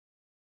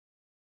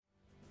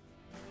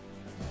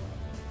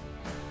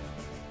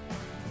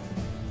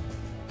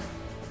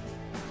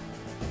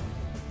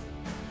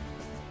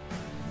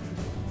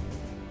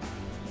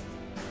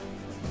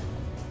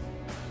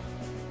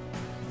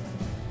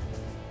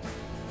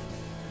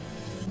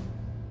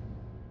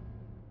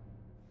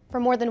For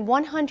more than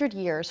 100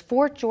 years,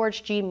 Fort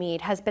George G.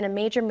 Meade has been a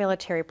major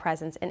military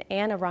presence in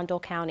Anne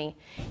Arundel County.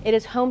 It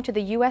is home to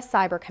the U.S.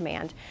 Cyber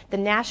Command, the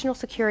National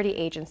Security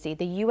Agency,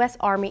 the U.S.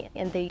 Army,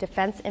 and the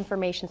Defense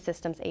Information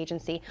Systems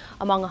Agency,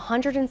 among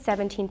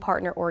 117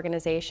 partner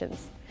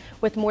organizations.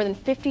 With more than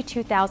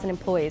 52,000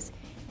 employees,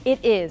 it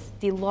is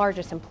the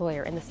largest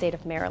employer in the state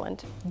of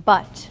Maryland.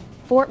 But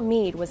Fort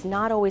Meade was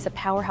not always a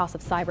powerhouse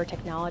of cyber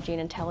technology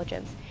and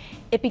intelligence.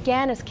 It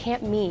began as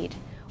Camp Meade,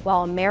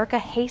 while America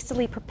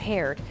hastily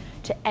prepared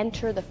to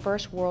enter the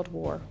First World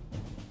War.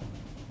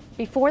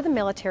 Before the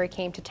military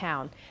came to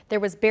town, there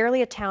was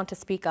barely a town to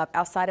speak of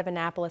outside of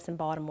Annapolis and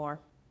Baltimore.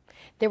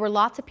 There were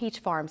lots of peach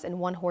farms and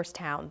one-horse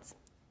towns.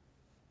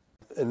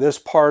 In this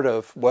part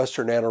of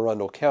western Anne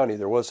Arundel County,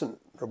 there wasn't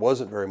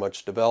very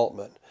much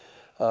development.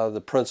 The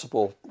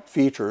principal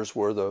features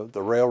were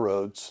the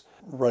railroads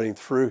running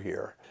through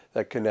here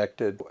that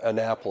connected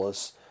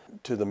Annapolis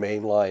to the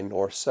main line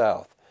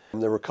north-south.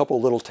 There were a couple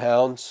of little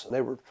towns.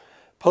 They were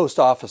post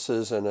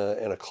offices and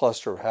a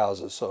cluster of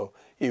houses, so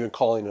even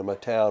calling them a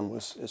town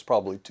is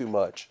probably too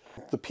much.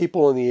 The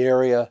people in the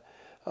area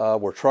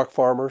were truck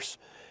farmers.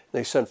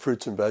 They sent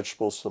fruits and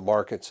vegetables to the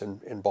markets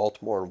in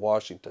Baltimore and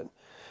Washington.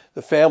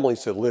 The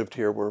families that lived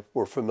here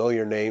were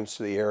familiar names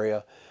to the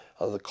area.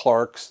 The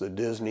Clarks, the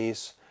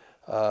Disneys,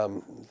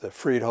 the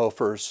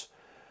Friedhofers,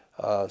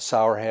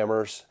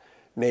 Sauerhammers,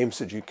 names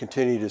that you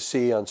continue to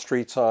see on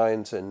street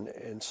signs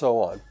and so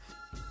on.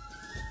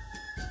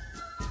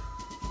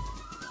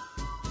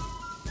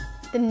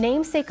 The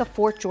namesake of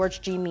Fort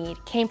George G.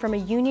 Meade came from a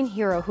Union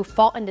hero who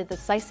fought in the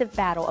decisive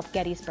Battle of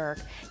Gettysburg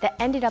that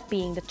ended up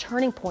being the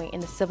turning point in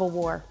the Civil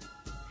War.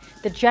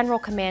 The general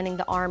commanding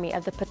the Army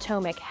of the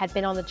Potomac had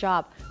been on the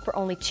job for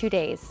only 2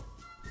 days.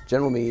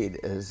 General Meade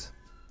is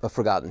a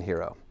forgotten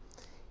hero.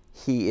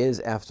 He is,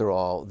 after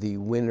all, the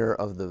winner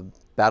of the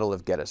Battle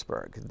of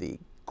Gettysburg, the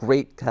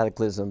great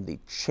cataclysm, the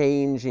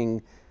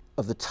changing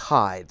of the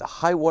tide, the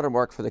high water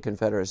mark for the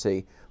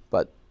Confederacy,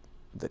 but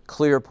the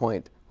clear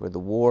point where the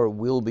war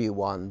will be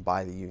won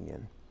by the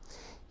Union.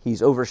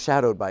 He's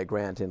overshadowed by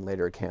Grant in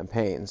later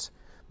campaigns,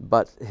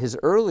 but his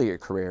earlier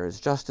career is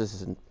just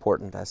as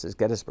important as his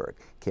Gettysburg.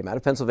 Came out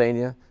of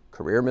Pennsylvania,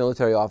 career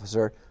military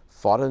officer,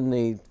 fought in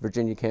the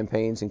Virginia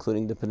campaigns,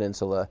 including the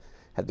Peninsula,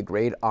 had the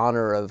great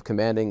honor of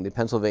commanding the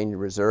Pennsylvania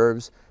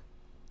Reserves,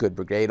 good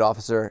brigade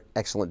officer,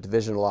 excellent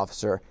divisional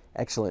officer,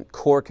 excellent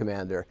corps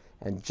commander,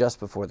 and just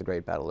before the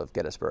Great Battle of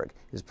Gettysburg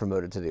is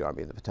promoted to the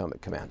Army of the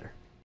Potomac commander.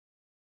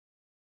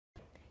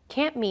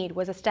 Camp Meade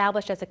was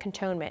established as a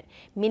cantonment,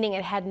 meaning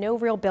it had no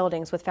real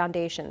buildings with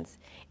foundations.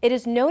 It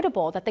is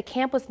notable that the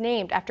camp was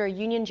named after a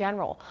Union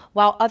general,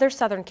 while other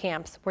Southern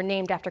camps were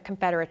named after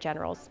Confederate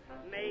generals.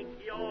 Make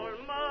your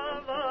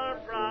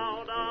mother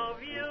proud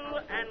of you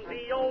and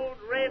the old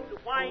red,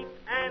 white,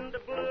 and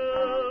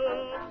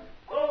blue.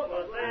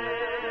 Over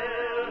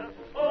there,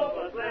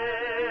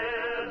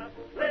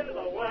 send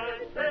the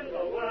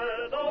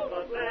word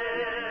over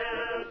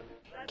there.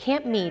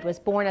 Camp Meade was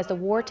born as the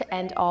war to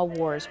end all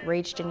wars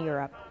raged in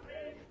Europe.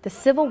 The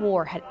Civil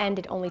War had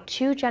ended only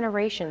 2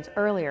 generations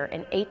earlier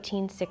in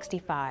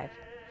 1865.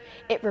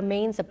 It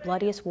remains the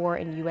bloodiest war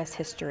in U.S.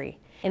 history,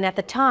 and at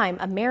the time,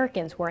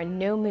 Americans were in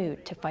no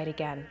mood to fight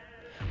again.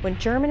 When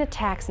German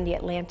attacks in the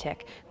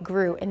Atlantic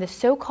grew and the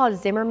so-called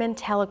Zimmermann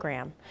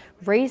telegram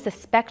raised the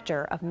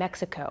specter of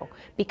Mexico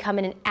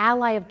becoming an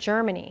ally of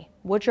Germany,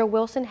 Woodrow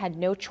Wilson had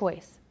no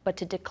choice but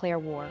to declare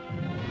war.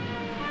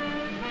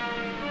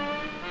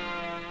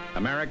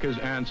 America's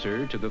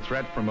answer to the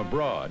threat from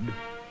abroad,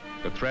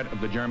 the threat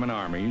of the German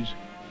armies,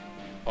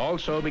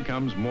 also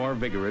becomes more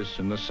vigorous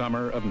in the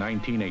summer of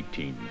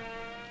 1918.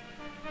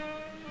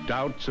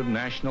 Doubts of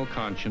national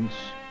conscience,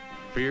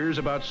 fears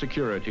about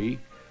security,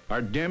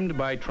 are dimmed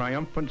by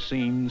triumphant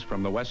scenes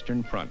from the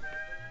Western Front.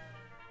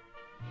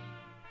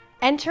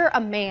 Enter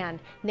a man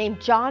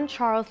named John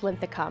Charles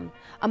Linthicum,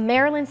 a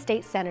Maryland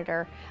state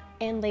senator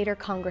and later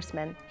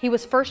congressman. He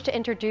was first to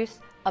introduce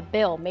a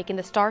bill making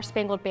the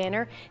Star-Spangled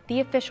Banner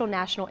the official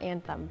national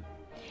anthem.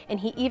 And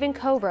he even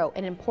co-wrote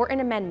an important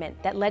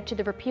amendment that led to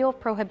the repeal of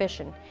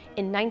Prohibition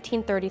in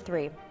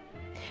 1933.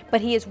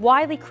 But he is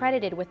widely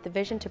credited with the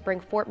vision to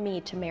bring Fort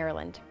Meade to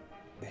Maryland.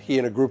 He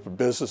and a group of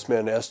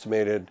businessmen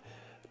estimated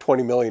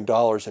 $20 million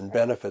in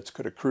benefits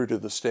could accrue to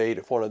the state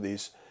if one of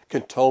these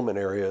cantonment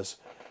areas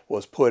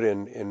was put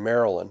in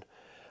Maryland.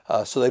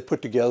 So they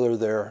put together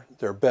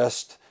their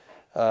best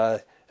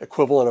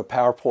equivalent of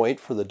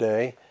PowerPoint for the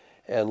day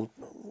and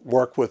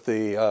worked with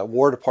the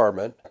War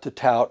Department to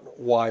tout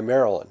why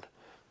Maryland.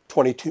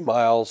 22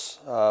 miles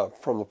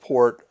from the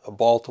port of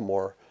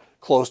Baltimore,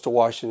 close to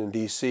Washington,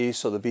 D.C.,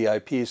 so the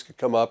VIPs could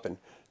come up and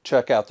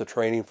check out the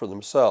training for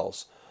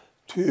themselves.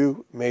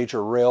 2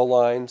 major rail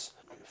lines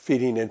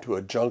feeding into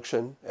a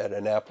junction at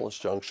Annapolis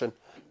Junction,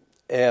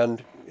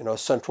 and a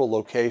central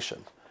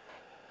location.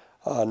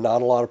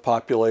 Not a lot of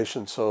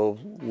population, so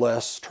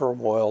less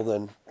turmoil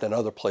than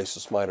other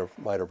places might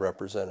have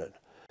represented.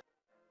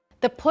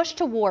 The push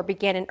to war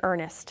began in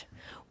earnest.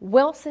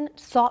 Wilson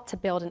sought to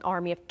build an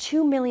army of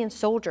 2 million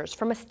soldiers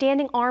from a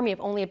standing army of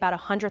only about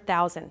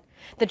 100,000.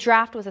 The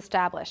draft was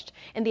established,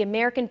 and the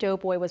American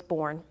doughboy was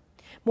born.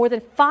 More than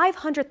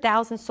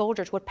 500,000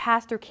 soldiers would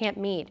pass through Camp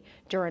Meade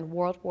during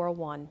World War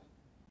I.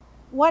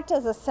 What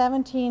does a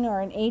 17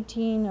 or an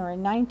 18 or a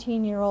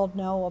 19-year-old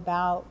know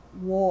about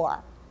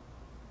war?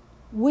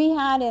 We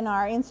had in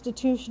our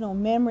institutional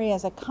memory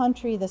as a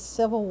country the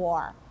Civil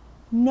War.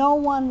 No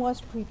one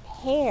was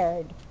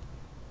prepared,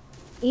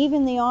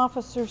 even the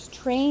officers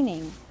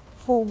training,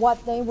 for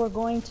what they were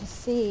going to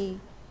see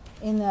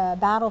in the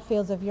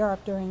battlefields of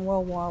Europe during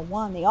World War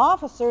I. The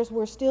officers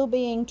were still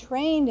being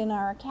trained in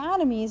our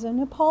academies in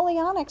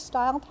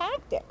Napoleonic-style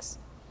tactics.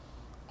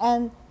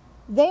 And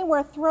they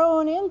were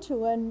thrown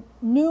into a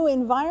new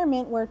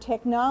environment where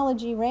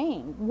technology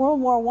reigned. World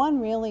War I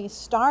really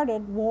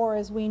started war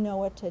as we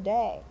know it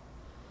today,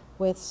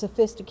 with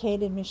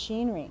sophisticated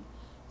machinery.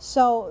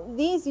 So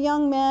these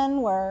young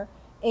men were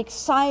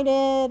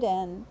excited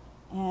and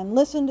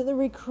listened to the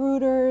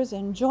recruiters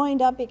and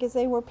joined up because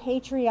they were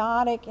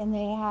patriotic, and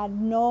they had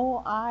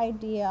no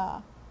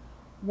idea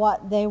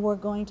what they were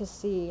going to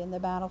see in the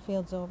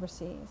battlefields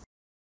overseas.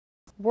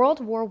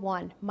 World War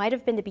I might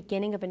have been the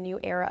beginning of a new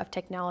era of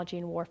technology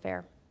and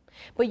warfare,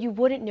 but you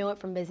wouldn't know it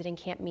from visiting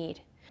Camp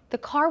Meade. The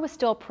car was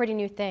still a pretty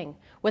new thing,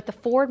 with the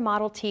Ford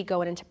Model T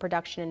going into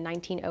production in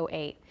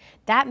 1908.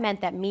 That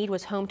meant that Meade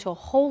was home to a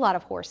whole lot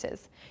of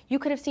horses. You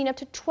could have seen up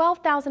to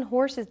 12,000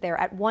 horses there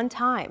at one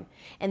time,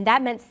 and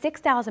that meant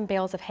 6,000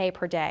 bales of hay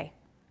per day.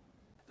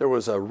 There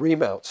was a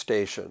remount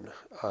station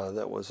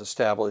that was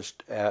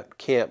established at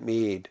Camp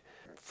Meade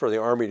for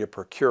the Army to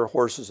procure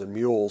horses and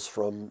mules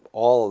from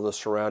all of the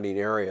surrounding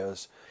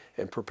areas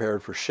and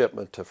prepared for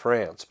shipment to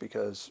France,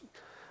 because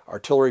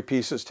artillery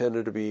pieces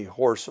tended to be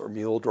horse or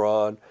mule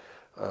drawn.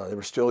 They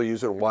were still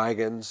using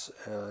wagons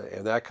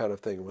and that kind of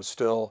thing. It was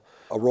still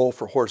a role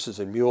for horses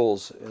and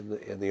mules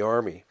in the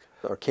Army.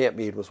 Our Camp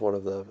Meade was one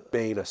of the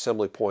main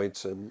assembly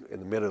points in the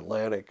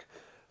mid-Atlantic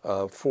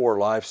for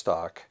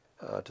livestock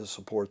to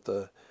support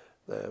the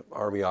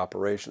Army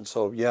operations.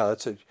 So yeah,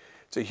 it's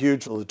a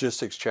huge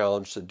logistics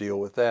challenge to deal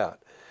with that.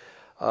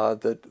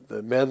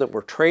 The men that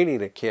were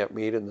training at Camp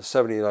Meade in the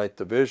 79th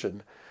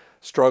Division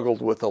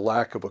struggled with the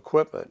lack of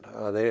equipment.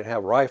 They didn't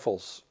have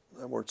rifles.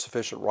 There weren't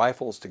sufficient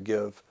rifles to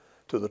give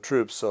to the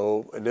troops,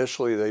 so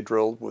initially they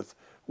drilled with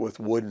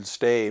wooden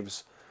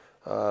staves,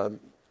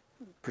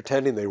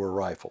 pretending they were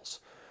rifles.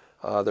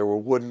 There were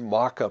wooden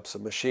mock-ups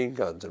of machine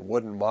guns and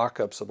wooden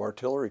mock-ups of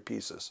artillery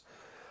pieces.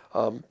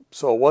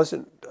 So it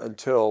wasn't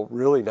until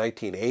really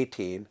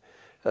 1918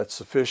 that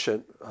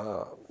sufficient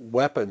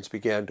weapons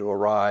began to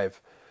arrive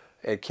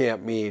at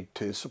Camp Meade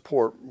to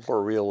support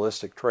more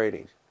realistic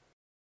training.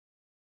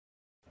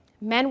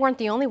 Men weren't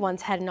the only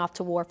ones heading off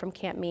to war from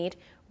Camp Meade.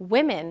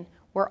 Women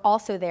were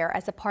also there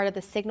as a part of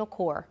the Signal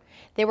Corps.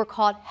 They were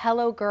called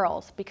Hello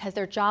Girls because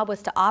their job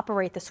was to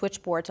operate the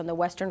switchboards on the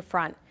Western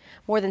Front.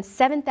 More than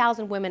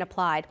 7,000 women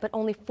applied, but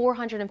only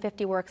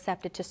 450 were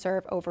accepted to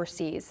serve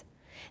overseas.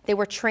 They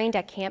were trained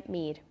at Camp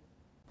Meade.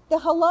 The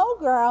Hello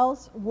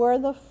Girls were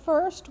the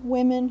first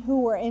women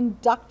who were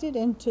inducted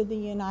into the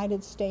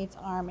United States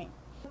Army.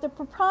 The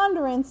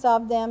preponderance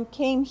of them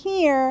came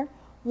here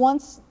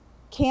once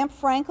Camp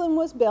Franklin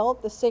was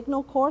built, the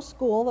Signal Corps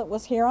School that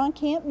was here on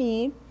Camp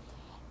Meade,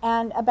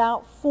 and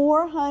about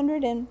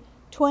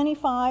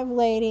 425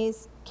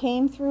 ladies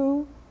came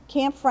through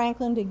Camp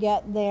Franklin to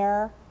get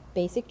their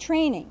basic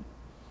training.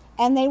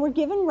 And they were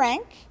given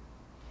rank.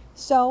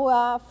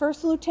 So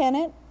first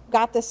lieutenant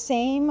got the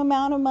same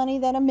amount of money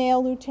that a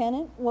male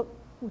lieutenant,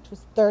 which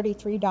was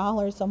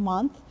 $33 a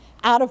month,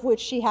 out of which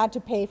she had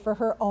to pay for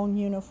her own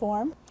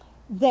uniform.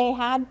 They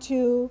had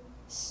to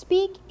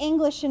speak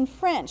English and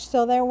French,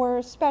 so there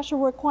were special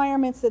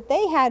requirements that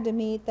they had to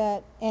meet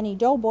that any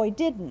doughboy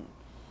didn't.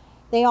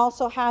 They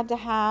also had to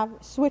have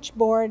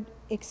switchboard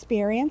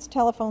experience,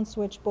 telephone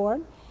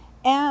switchboard,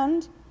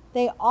 and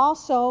they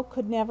also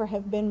could never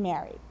have been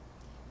married.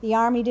 The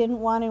Army didn't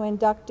want to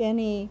induct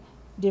any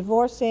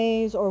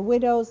divorcees or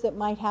widows that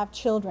might have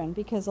children,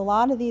 because a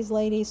lot of these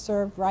ladies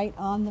served right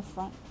on the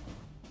front.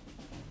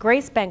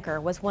 Grace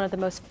Benker was one of the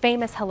most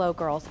famous Hello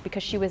Girls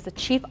because she was the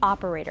chief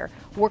operator,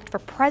 worked for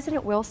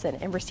President Wilson,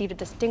 and received a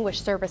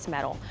Distinguished Service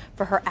Medal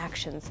for her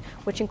actions,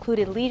 which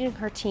included leading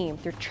her team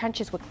through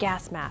trenches with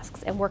gas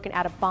masks and working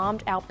out of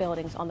bombed-out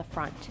buildings on the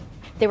front.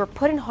 They were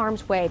put in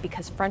harm's way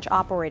because French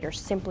operators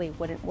simply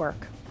wouldn't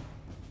work.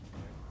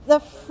 The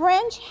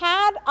French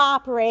had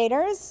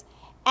operators,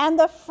 and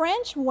the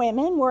French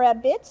women were a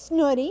bit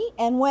snooty,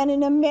 and when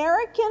an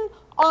American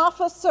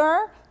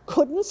officer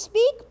couldn't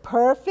speak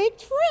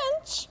perfect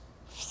French,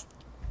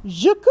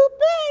 je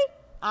coupe,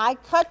 I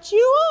cut you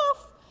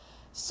off.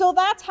 So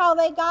that's how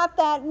they got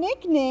that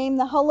nickname,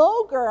 the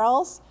Hello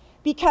Girls,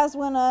 because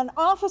when an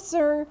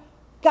officer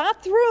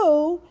got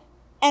through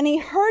and he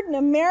heard an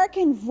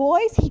American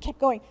voice, he kept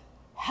going,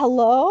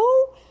 hello?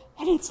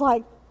 And it's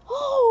like,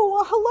 oh,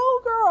 a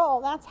hello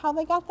girl. That's how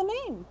they got the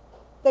name.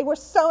 They were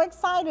so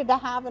excited to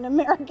have an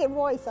American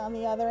voice on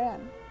the other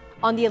end.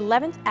 On the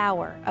 11th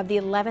hour of the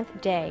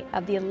 11th day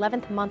of the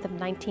 11th month of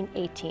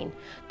 1918,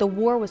 the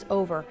war was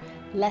over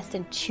less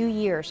than 2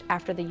 years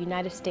after the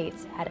United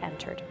States had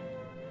entered.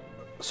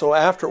 So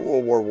after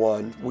World War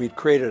I, we'd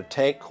created a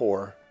tank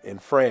corps in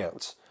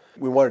France.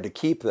 We wanted to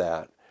keep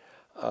that,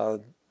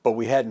 but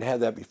we hadn't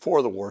had that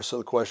before the war, so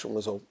the question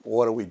was, well,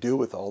 what do we do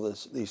with all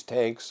these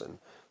tanks and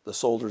the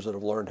soldiers that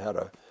have learned how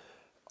to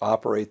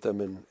operate them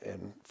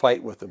and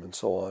fight with them and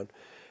so on.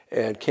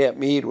 And Camp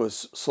Meade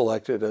was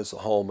selected as the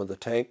home of the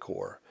tank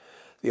corps.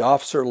 The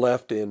officer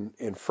left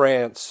in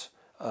France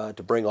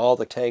to bring all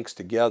the tanks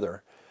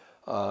together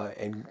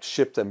and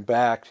ship them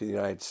back to the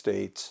United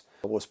States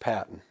was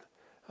Patton.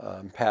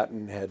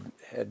 Patton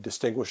had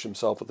distinguished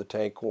himself with the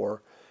tank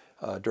corps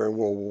during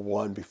World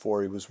War I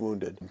before he was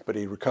wounded, but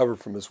he recovered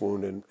from his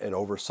wound and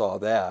oversaw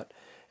that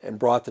and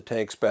brought the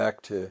tanks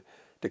back to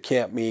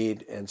Camp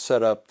Meade and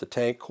set up the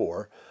tank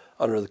corps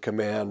under the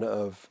command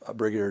of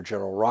Brigadier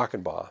General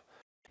Rockenbaugh.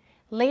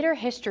 Later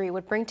history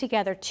would bring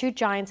together two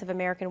giants of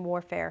American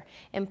warfare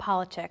in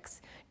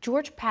politics,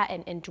 George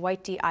Patton and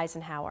Dwight D.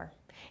 Eisenhower.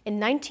 In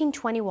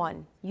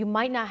 1921, you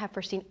might not have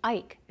foreseen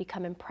Ike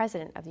becoming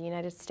President of the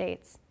United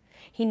States.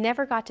 He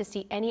never got to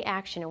see any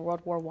action in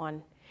World War I.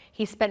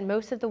 He spent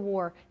most of the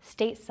war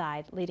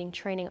stateside leading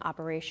training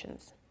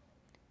operations.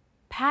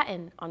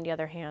 Patton, on the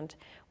other hand,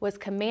 was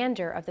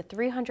commander of the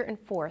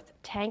 304th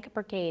Tank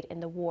Brigade in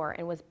the war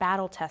and was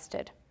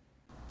battle-tested.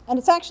 And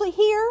it's actually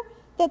here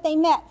that they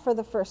met for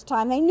the first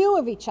time. They knew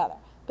of each other,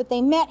 but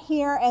they met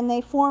here and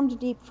they formed a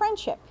deep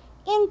friendship,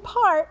 in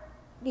part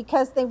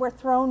because they were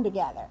thrown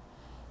together.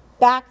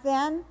 Back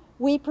then,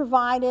 we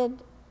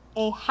provided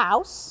a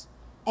house,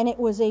 and it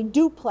was a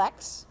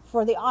duplex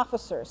for the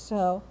officers.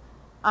 So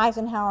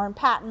Eisenhower and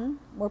Patton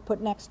were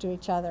put next to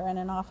each other in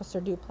an officer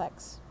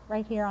duplex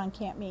right here on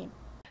Camp Meade.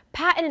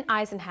 Patton and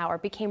Eisenhower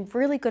became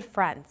really good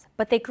friends,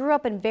 but they grew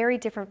up in very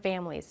different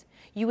families.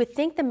 You would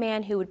think the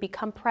man who would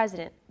become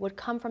president would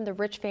come from the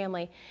rich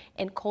family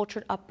and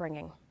cultured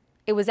upbringing.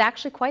 It was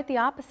actually quite the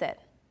opposite.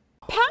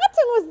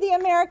 Patton was the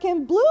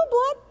American blue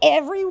blood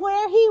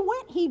everywhere he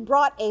went. He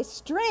brought a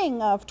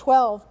string of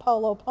 12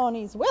 polo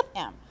ponies with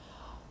him.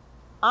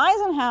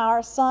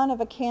 Eisenhower, son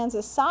of a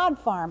Kansas sod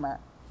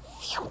farmer,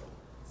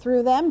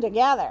 threw them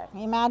together.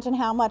 Imagine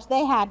how much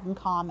they had in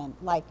common,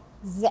 like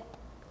zip,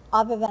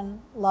 other than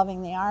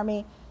loving the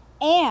Army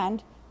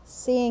and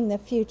seeing the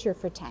future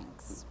for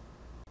tanks.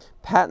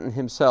 Patton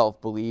himself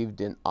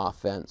believed in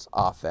offense,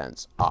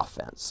 offense,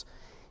 offense.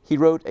 He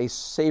wrote a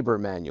saber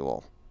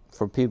manual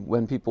for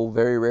when people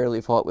very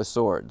rarely fought with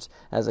swords.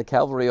 As a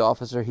cavalry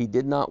officer, he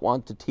did not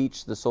want to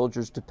teach the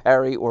soldiers to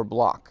parry or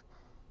block,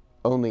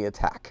 only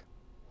attack.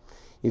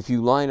 If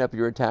you line up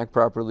your attack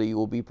properly, you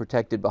will be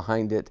protected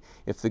behind it.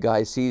 If the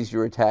guy sees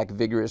your attack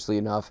vigorously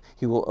enough,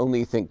 he will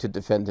only think to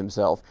defend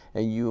himself,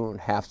 and you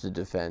won't have to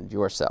defend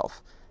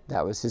yourself.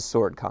 That was his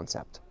sword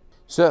concept.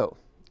 So,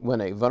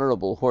 when a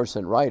vulnerable horse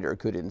and rider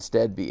could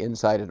instead be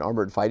inside an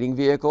armored fighting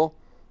vehicle,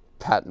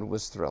 Patton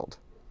was thrilled.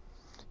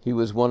 He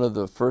was one of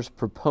the first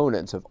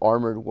proponents of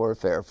armored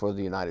warfare for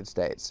the United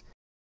States.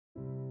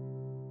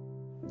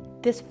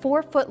 This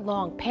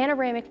 4-foot-long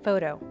panoramic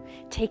photo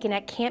taken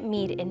at Camp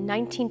Meade in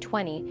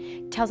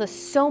 1920 tells us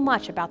so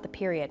much about the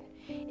period.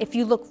 If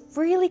you look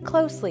really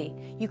closely,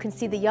 you can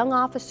see the young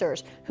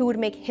officers who would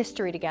make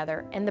history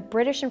together and the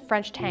British and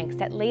French tanks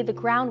that laid the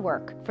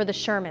groundwork for the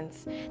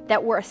Shermans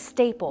that were a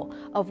staple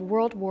of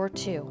World War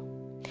II.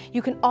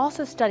 You can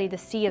also study the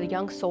sea of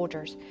young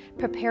soldiers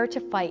prepared to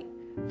fight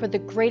for the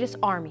greatest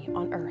army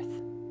on earth.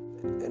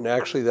 And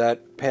actually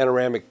that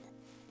panoramic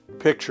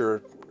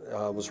picture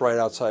was right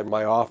outside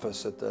my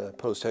office at the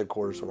post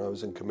headquarters when I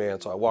was in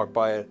command. So I walked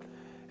by it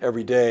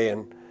every day,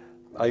 and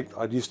I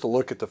used to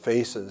look at the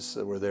faces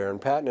that were there. And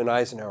Patton and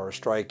Eisenhower are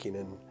striking,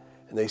 and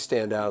they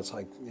stand out. It's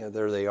like, yeah,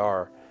 there they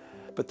are.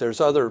 But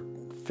there's other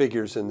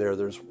figures in there.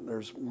 There's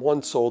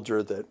one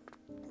soldier that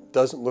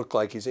doesn't look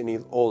like he's any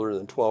older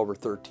than 12 or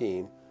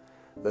 13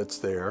 that's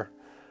there.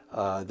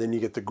 Then you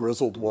get the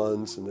grizzled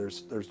ones, and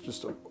there's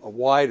just a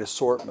wide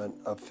assortment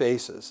of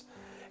faces.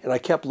 And I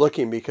kept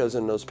looking because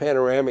in those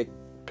panoramic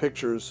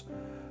pictures,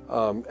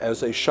 as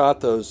they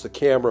shot those, the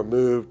camera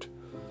moved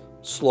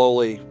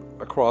slowly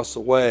across the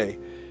way,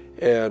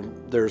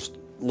 and there's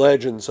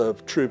legends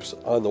of troops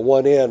on the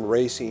one end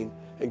racing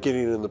and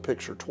getting in the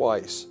picture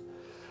twice.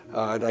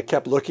 And I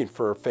kept looking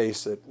for a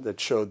face that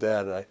showed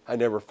that, and I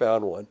never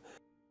found one.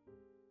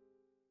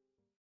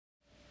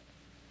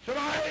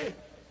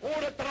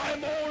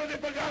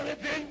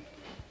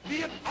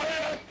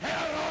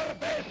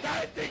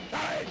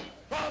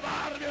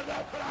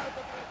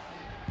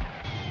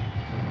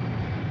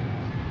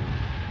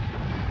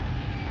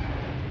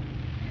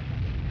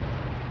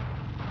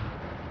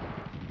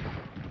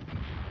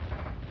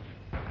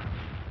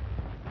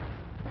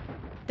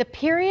 The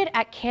period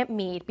at Camp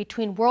Meade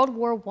between World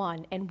War I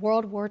and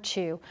World War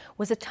II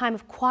was a time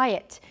of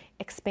quiet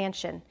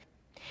expansion.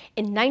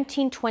 In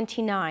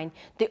 1929,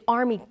 the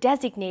Army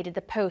designated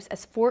the post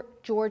as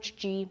Fort George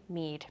G.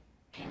 Meade.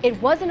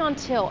 It wasn't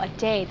until a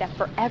day that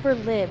forever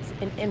lives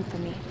in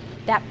infamy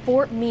that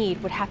Fort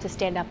Meade would have to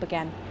stand up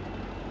again.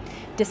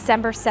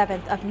 December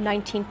 7th of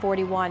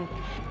 1941,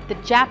 the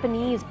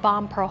Japanese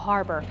bombed Pearl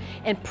Harbor,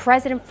 and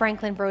President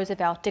Franklin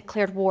Roosevelt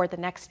declared war the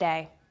next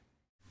day.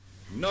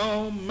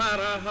 No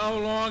matter how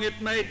long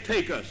it may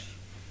take us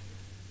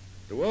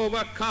to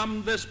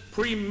overcome this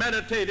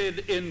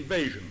premeditated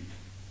invasion,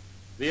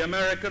 the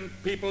American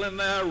people in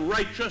their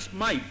righteous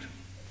might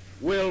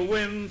will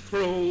win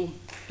through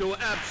to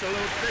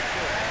absolute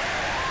victory.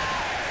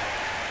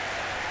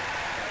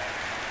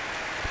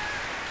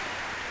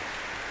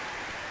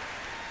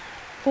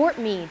 Fort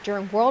Meade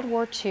during World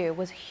War II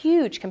was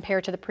huge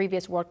compared to the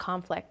previous world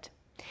conflict.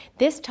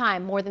 This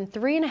time, more than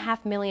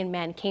 3.5 million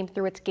men came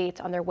through its gates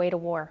on their way to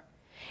war.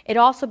 It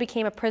also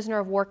became a prisoner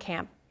of war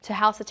camp to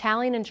house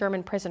Italian and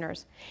German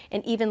prisoners,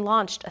 and even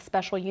launched a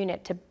special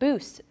unit to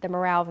boost the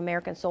morale of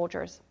American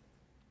soldiers.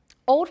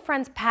 Old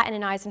friends Patton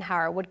and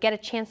Eisenhower would get a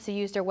chance to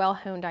use their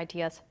well-honed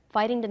ideas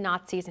fighting the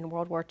Nazis in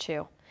World War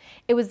II.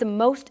 It was the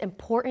most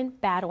important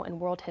battle in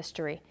world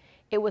history.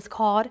 It was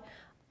called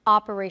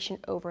Operation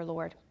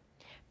Overlord.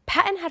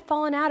 Patton had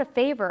fallen out of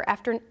favor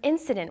after an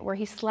incident where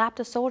he slapped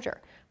a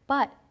soldier,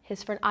 but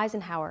his friend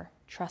Eisenhower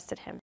trusted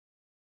him.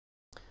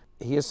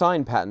 He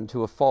assigned Patton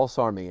to a false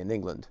army in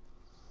England.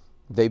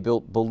 They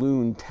built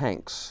balloon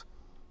tanks,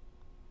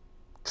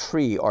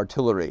 tree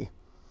artillery,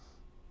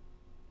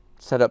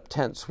 set up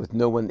tents with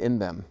no one in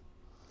them.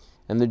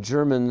 And the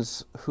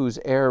Germans, whose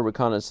air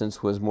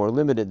reconnaissance was more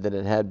limited than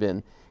it had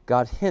been,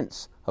 got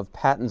hints of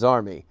Patton's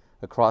army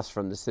across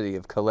from the city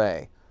of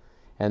Calais.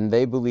 And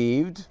they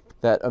believed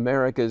that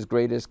America's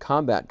greatest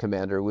combat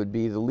commander would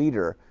be the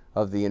leader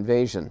of the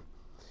invasion.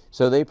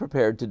 So they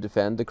prepared to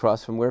defend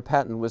across from where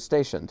Patton was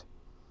stationed.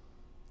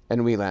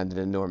 And we landed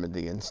in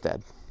Normandy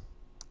instead.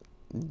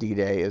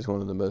 D-Day is one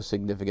of the most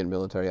significant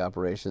military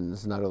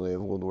operations, not only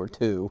of World War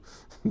II,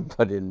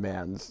 but in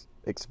man's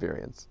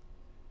experience.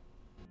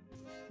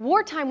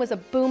 Wartime was a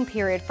boom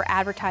period for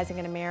advertising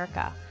in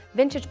America.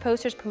 Vintage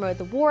posters promoted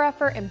the war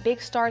effort, and big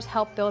stars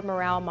helped build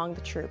morale among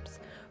the troops.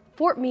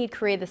 Fort Meade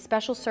created the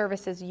Special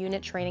Services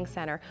Unit Training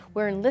Center,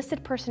 where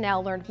enlisted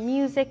personnel learned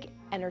music,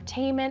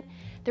 entertainment.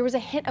 There was a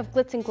hint of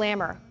glitz and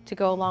glamour to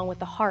go along with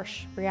the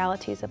harsh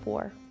realities of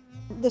war.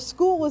 The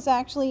school was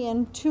actually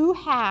in two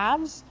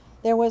halves.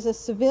 There was a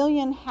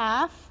civilian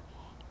half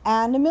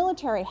and a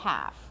military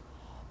half.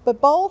 But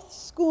both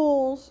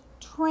schools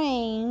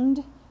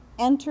trained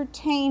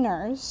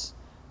entertainers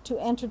to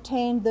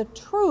entertain the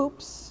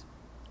troops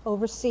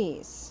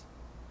overseas.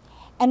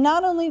 And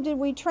not only did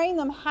we train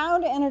them how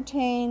to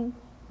entertain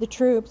the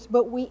troops,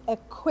 but we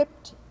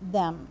equipped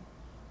them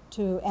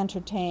to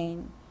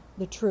entertain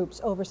the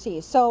troops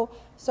overseas. So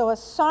a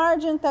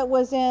sergeant that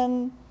was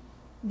in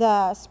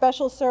the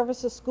Special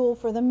Services School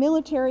for the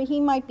military, he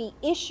might be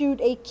issued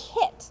a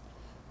kit,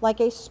 like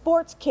a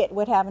sports kit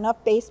would have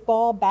enough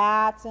baseball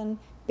bats and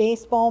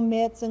baseball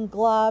mitts and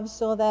gloves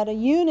so that a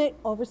unit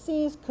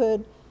overseas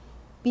could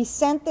be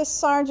sent this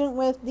sergeant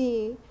with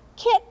the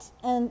kit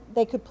and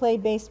they could play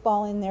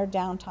baseball in their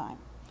downtime.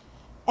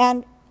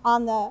 And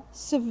on the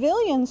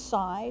civilian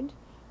side,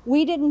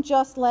 we didn't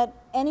just let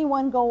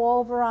anyone go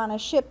over on a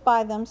ship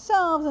by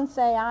themselves and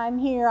say, I'm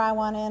here, I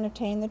want to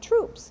entertain the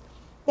troops.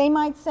 They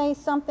might say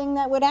something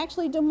that would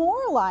actually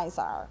demoralize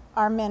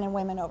our men and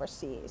women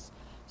overseas.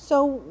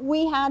 So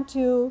we had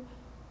to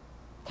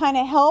kind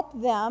of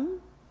help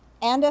them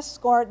and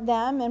escort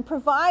them and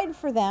provide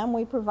for them.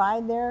 We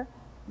provide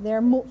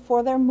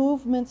for their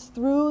movements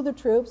through the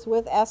troops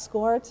with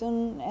escorts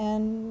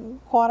and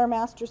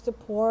quartermaster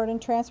support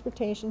and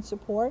transportation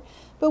support.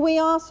 But we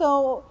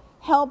also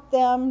help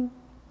them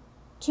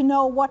to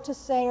know what to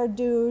say or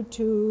do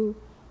to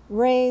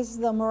raise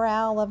the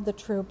morale of the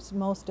troops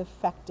most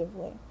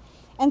effectively.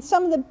 And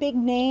some of the big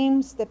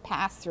names that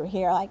passed through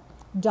here, like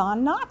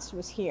Don Knotts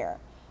was here,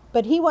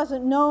 but he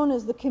wasn't known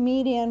as the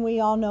comedian we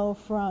all know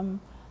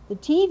from the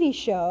TV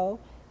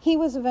show. He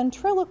was a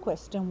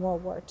ventriloquist in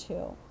World War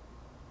II.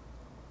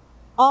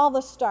 All the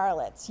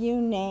starlets, you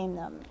name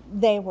them,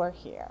 they were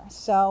here.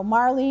 So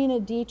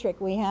Marlene Dietrich,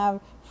 we have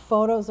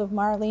photos of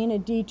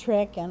Marlene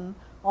Dietrich and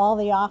all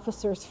the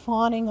officers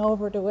fawning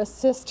over to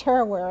assist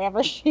her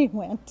wherever she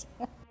went.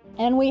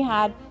 And we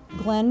had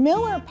Glenn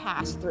Miller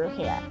pass through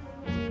here.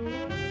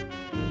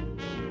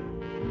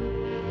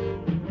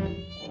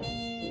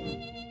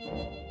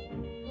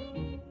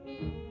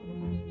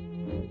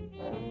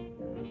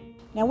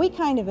 Now we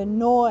kind of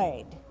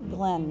annoyed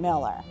Glenn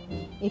Miller.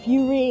 If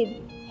you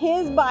read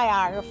his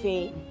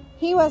biography,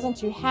 he wasn't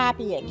too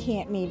happy at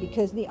Camp Meade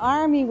because the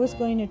Army was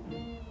going to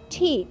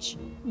teach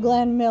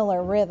Glenn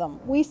Miller rhythm.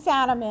 We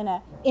sat him in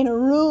a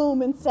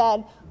room and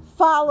said,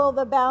 follow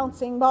the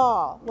bouncing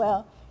ball.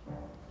 Well,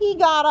 he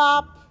got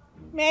up,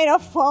 made a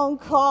phone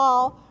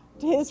call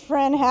to his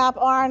friend Hap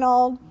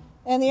Arnold,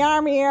 and the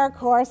Army Air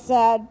Corps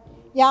said,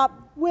 yep,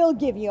 we'll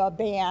give you a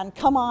band.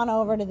 Come on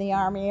over to the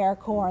Army Air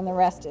Corps, and the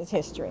rest is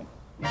history.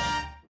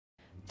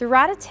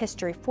 Throughout its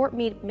history, Fort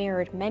Meade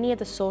mirrored many of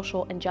the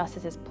social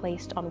injustices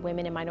placed on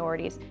women and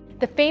minorities.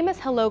 The famous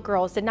Hello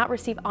Girls did not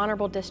receive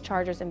honorable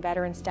discharges and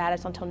veteran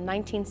status until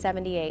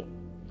 1978.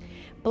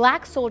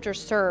 Black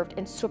soldiers served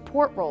in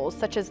support roles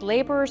such as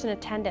laborers and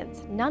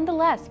attendants.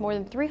 Nonetheless, more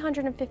than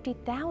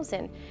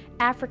 350,000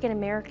 African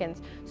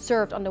Americans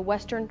served on the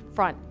Western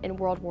Front in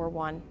World War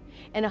I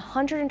and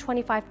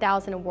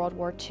 125,000 in World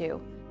War II.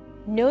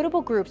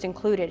 Notable groups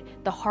included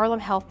the Harlem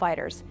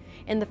Hellfighters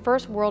in the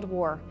First World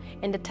War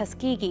and the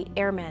Tuskegee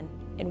Airmen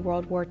in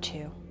World War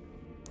II.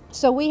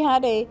 So we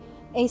had a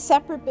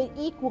separate but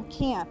equal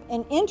camp.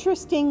 And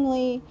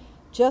interestingly,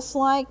 just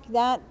like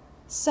that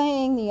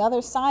saying, the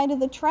other side of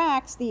the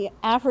tracks, the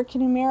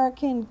African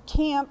American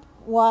camp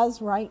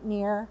was right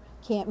near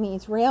Camp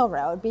Meade's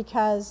Railroad,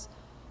 because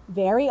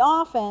very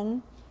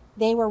often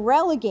they were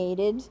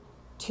relegated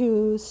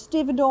to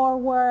stevedore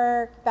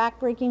work,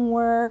 backbreaking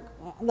work,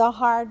 the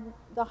hard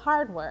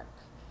work.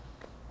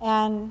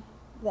 And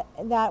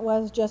that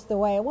was just the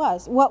way it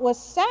was. What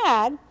was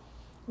sad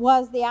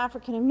was the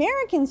African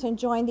Americans had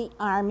joined the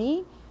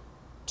Army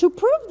to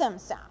prove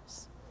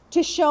themselves,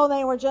 to show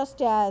they were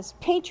just as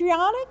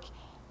patriotic,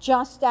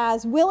 just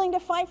as willing to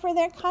fight for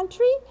their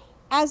country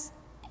as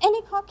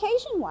any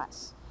Caucasian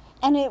was.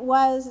 And it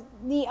was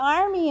the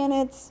Army and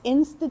its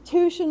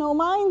institutional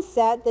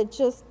mindset that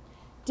just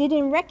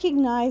didn't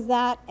recognize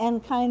that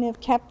and kind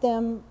of kept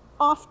them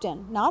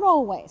often, not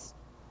always,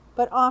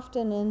 but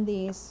often in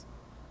these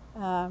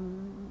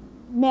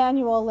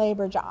manual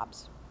labor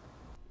jobs.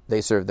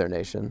 They served their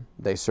nation,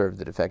 they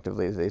served it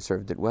effectively, they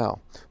served it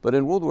well. But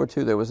in World War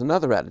II, there was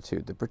another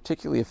attitude that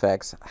particularly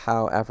affects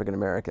how African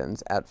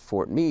Americans at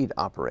Fort Meade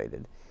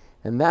operated,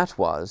 and that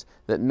was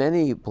that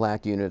many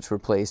black units were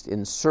placed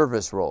in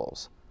service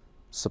roles,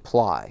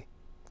 supply,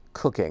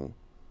 cooking,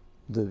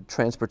 the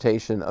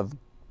transportation of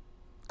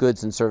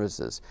goods and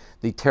services.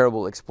 The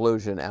terrible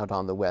explosion out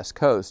on the West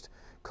Coast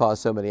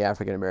caused so many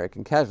African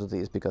American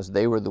casualties because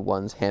they were the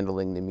ones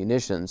handling the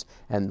munitions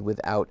and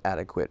without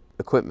adequate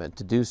equipment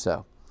to do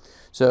so.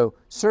 So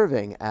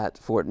serving at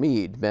Fort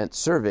Meade meant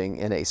serving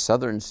in a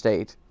southern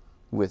state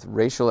with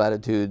racial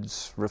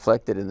attitudes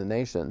reflected in the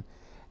nation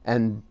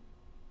and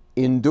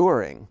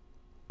enduring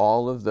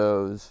all of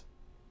those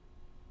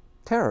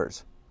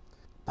terrors,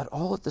 but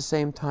all at the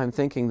same time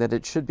thinking that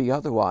it should be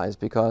otherwise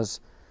because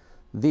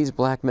these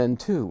black men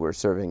too were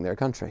serving their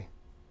country.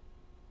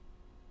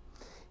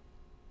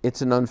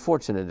 It's an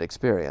unfortunate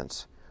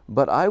experience,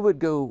 but I would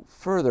go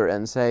further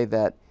and say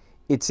that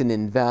it's an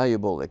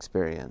invaluable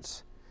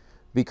experience,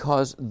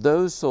 because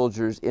those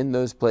soldiers in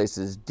those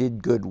places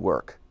did good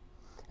work,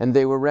 and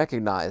they were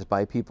recognized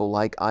by people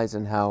like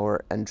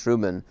Eisenhower and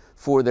Truman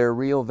for their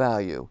real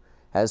value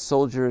as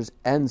soldiers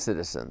and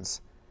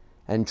citizens,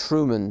 and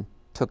Truman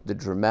took the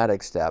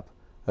dramatic step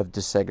of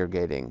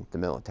desegregating the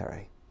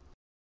military.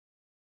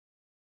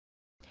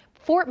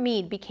 Fort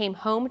Meade became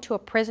home to a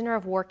prisoner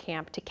of war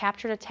camp to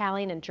captured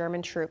Italian and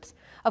German troops.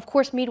 Of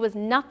course, Meade was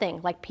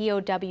nothing like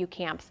POW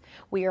camps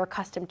we are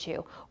accustomed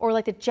to, or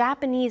like the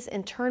Japanese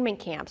internment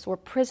camps where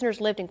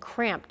prisoners lived in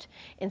cramped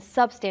and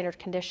substandard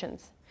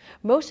conditions.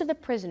 Most of the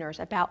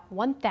prisoners, about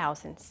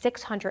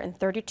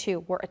 1,632,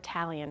 were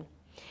Italian.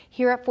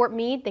 Here at Fort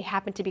Meade, they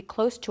happened to be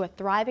close to a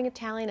thriving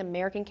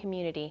Italian-American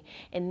community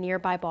in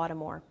nearby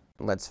Baltimore.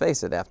 Let's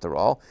face it, after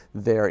all,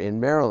 they're in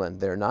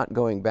Maryland. They're not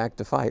going back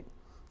to fight,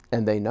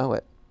 and they know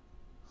it.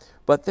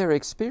 But their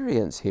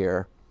experience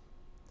here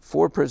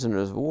for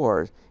prisoners of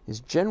war is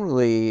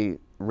generally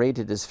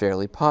rated as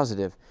fairly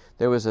positive.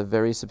 There was a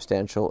very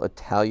substantial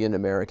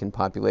Italian-American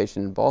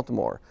population in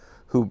Baltimore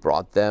who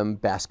brought them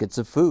baskets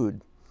of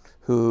food,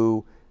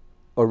 who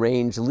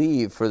arranged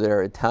leave for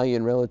their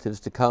Italian relatives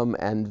to come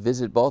and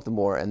visit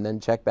Baltimore and then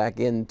check back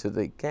into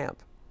the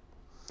camp.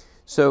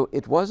 So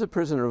it was a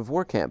prisoner of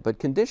war camp, but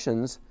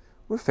conditions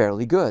were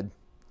fairly good.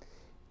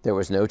 There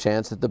was no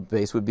chance that the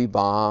base would be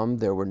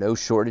bombed. There were no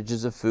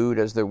shortages of food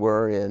as there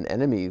were in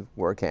enemy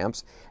war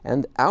camps.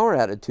 And our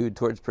attitude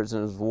towards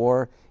prisoners of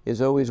war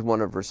is always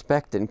one of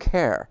respect and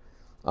care,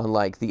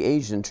 unlike the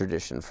Asian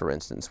tradition, for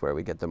instance, where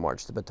we get the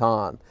March to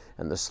Patton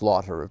and the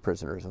slaughter of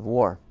prisoners of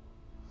war.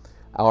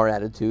 Our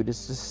attitude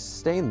is to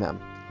sustain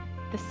them.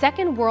 The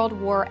Second World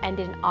War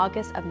ended in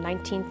August of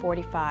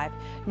 1945,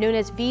 known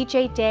as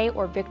VJ Day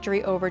or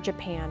Victory over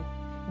Japan.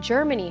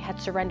 Germany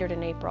had surrendered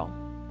in April.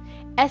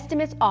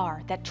 Estimates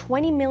are that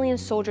 20 million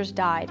soldiers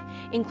died,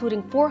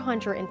 including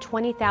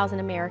 420,000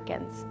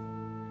 Americans.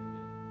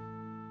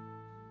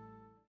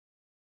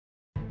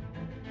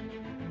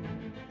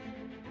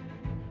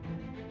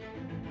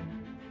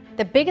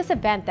 The biggest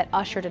event that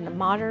ushered in the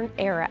modern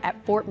era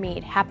at Fort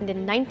Meade happened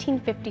in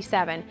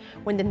 1957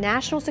 when the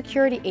National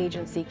Security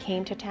Agency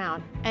came to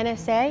town.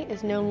 NSA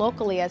is known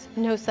locally as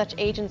no such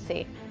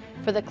agency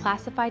for the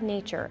classified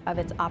nature of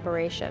its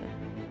operation.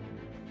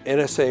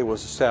 NSA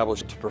was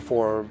established to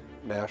perform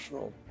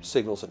national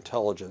signals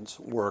intelligence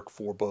work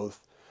for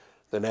both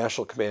the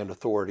National Command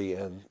Authority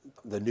and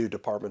the new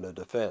Department of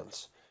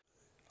Defense.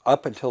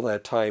 Up until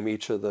that time,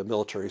 each of the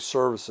military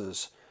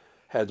services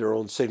had their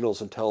own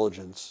signals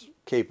intelligence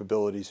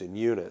capabilities and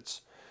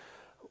units.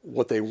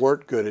 What they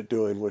weren't good at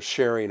doing was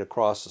sharing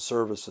across the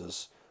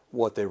services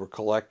what they were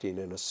collecting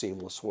in a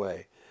seamless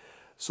way.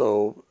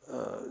 So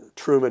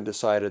Truman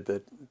decided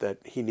that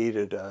he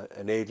needed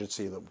an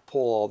agency that would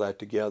pull all that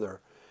together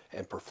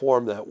and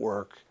perform that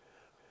work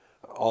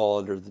all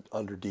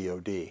under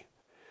DOD.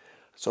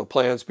 So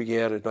plans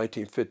began in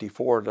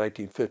 1954 and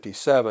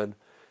 1957.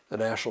 The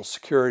National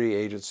Security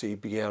Agency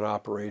began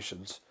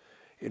operations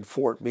in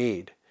Fort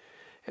Meade.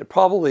 And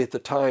probably at the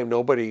time,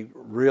 nobody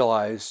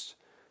realized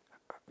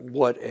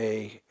what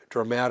a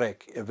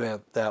dramatic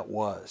event that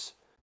was.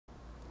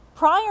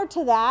 Prior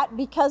to that,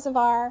 because of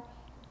our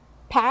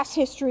past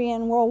history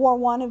in World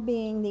War I of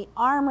being the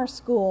armor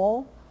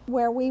school,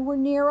 where we were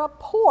near a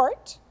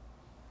port,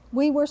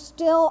 we were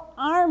still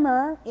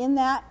armor in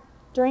that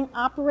during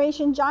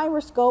Operation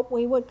Gyroscope,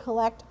 we would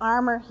collect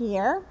armor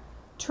here,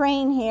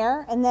 train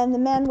here, and then the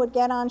men would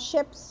get on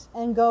ships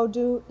and go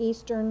do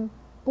Eastern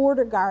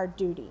Border Guard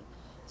duty.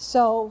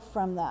 So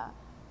from the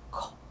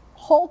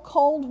whole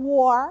Cold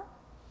War,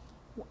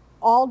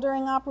 all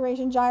during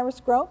Operation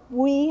Gyroscope,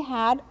 we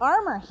had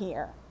armor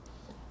here.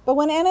 But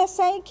when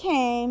NSA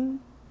came,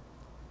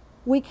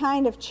 we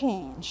kind of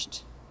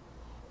changed.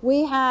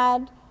 We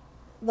had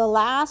the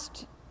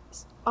last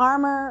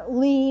armor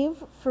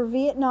leave for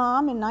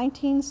Vietnam in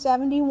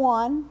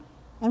 1971,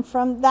 and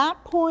from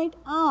that point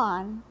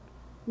on,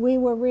 we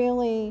were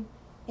really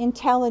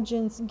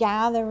intelligence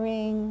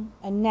gathering,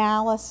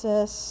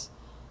 analysis,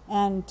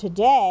 and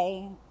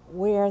today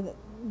we're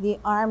the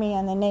Army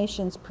and the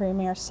nation's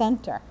premier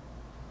center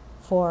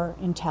for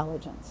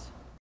intelligence.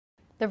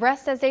 The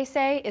rest, as they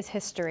say, is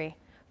history.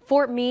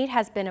 Fort Meade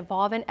has been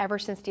evolving ever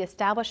since the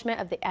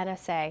establishment of the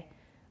NSA.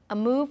 A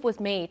move was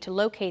made to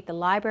locate the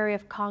Library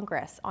of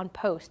Congress on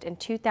post in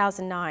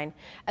 2009,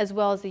 as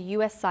well as the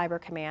U.S.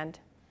 Cyber Command.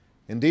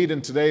 Indeed, in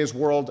today's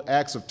world,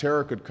 acts of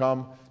terror could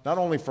come not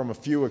only from a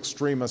few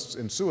extremists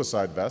in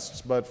suicide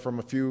vests, but from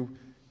a few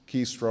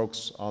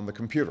keystrokes on the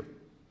computer,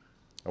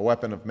 a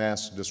weapon of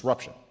mass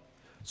disruption.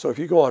 So if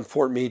you go on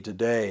Fort Meade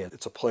today,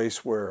 it's a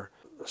place where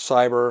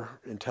cyber,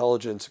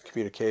 intelligence, and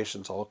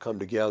communications all come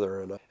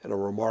together in a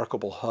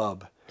remarkable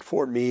hub.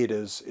 Fort Meade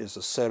is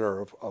the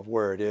center of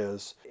where it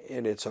is,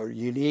 and it's a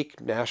unique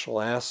national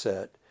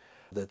asset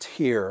that's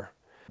here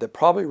that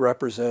probably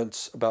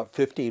represents about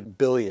 $15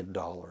 billion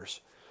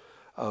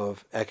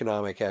of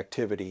economic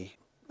activity.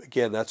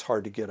 Again, that's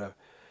hard to get an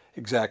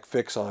exact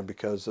fix on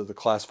because of the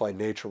classified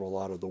nature of a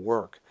lot of the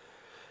work.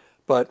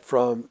 But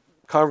from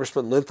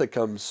Congressman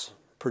Linthicum's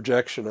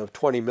projection of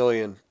 $20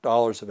 million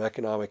of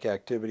economic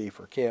activity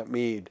for Camp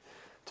Meade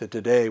to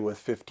today with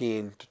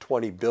 $15 to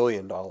 $20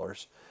 billion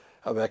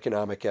of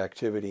economic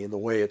activity and the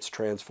way it's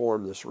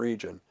transformed this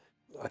region,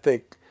 I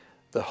think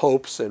the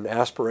hopes and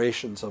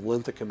aspirations of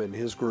Linthicum and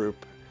his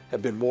group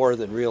have been more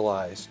than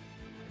realized.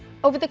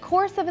 Over the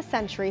course of a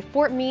century,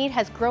 Fort Meade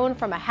has grown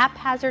from a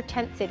haphazard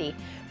tent city,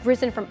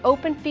 risen from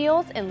open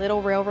fields and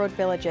little railroad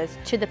villages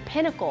to the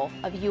pinnacle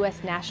of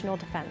U.S. national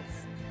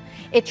defense.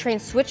 It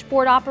trained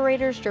switchboard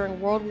operators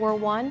during World War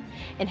I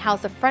and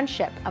housed the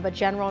friendship of a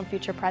general and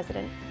future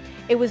president.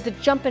 It was the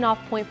jumping-off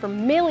point for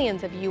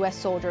millions of U.S.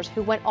 soldiers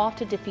who went off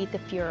to defeat the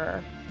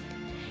Führer.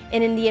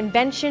 And in the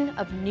invention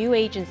of new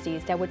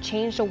agencies that would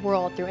change the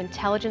world through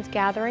intelligence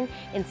gathering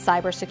and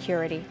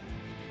cybersecurity.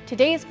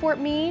 Today's Fort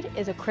Meade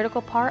is a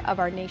critical part of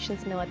our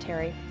nation's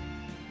military.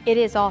 It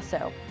is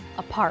also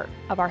a part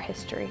of our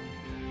history.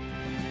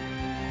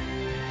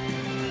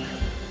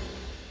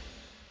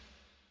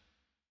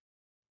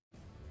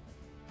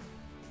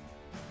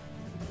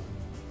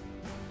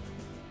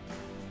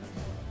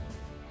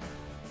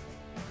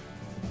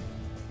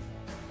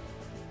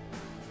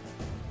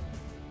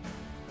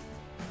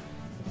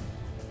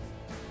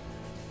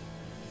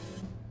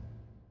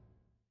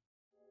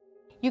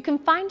 You can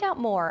find out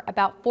more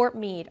about Fort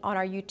Meade on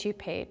our YouTube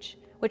page,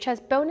 which has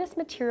bonus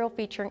material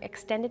featuring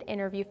extended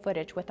interview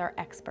footage with our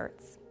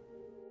experts.